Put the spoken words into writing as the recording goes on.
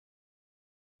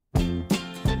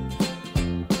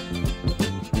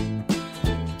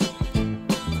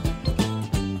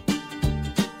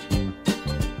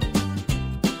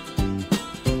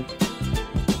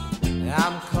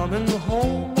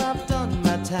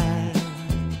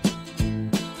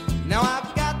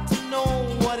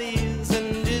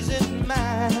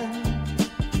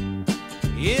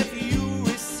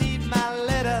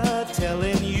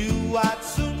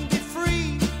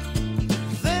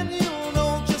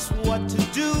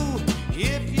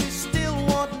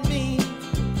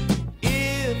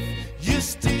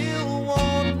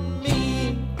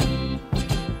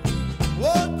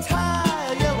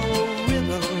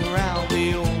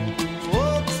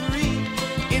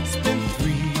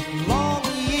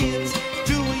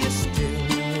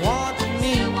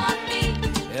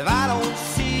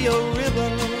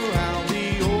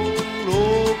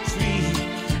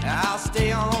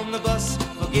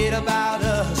about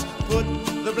us. Put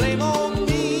the blame on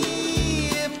me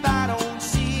if I don't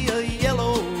see a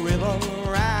yellow ribbon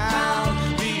around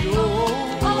the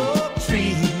old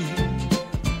tree.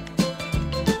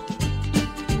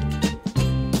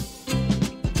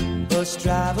 Bus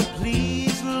driver,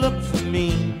 please look for me,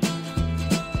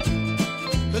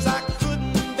 'cause I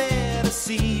couldn't bear to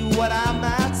see what I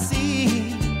might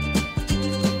see.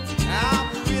 I'm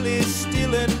really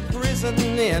still in prison,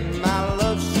 and my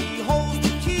love, she holds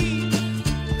the key.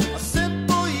 A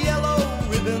simple yellow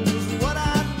ribbon's what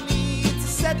I need to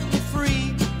set me free.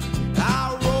 I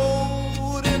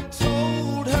wrote and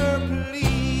told her,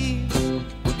 please,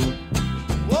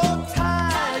 oh,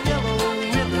 tie a yellow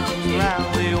ribbon round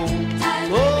the old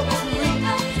tree.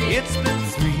 It's been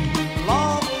 3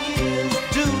 long years.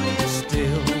 Do you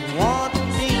still want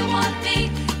me?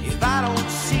 If I don't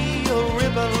see a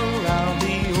ribbon around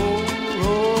the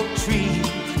old tree,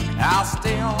 I'll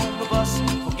stay on the bus,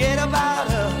 forget about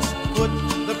us. Put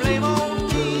the blame on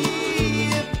me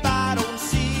if I don't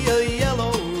see a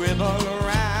yellow ribbon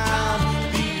around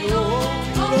the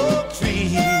old tree.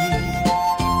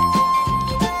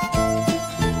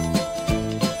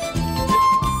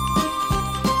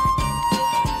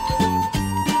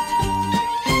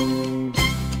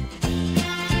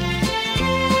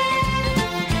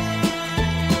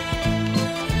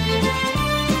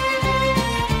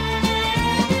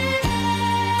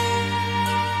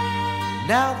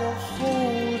 Now the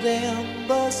whole damn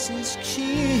bus is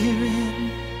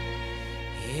cheering,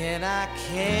 and I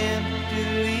can't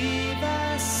believe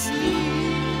I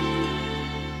see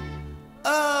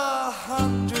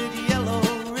 100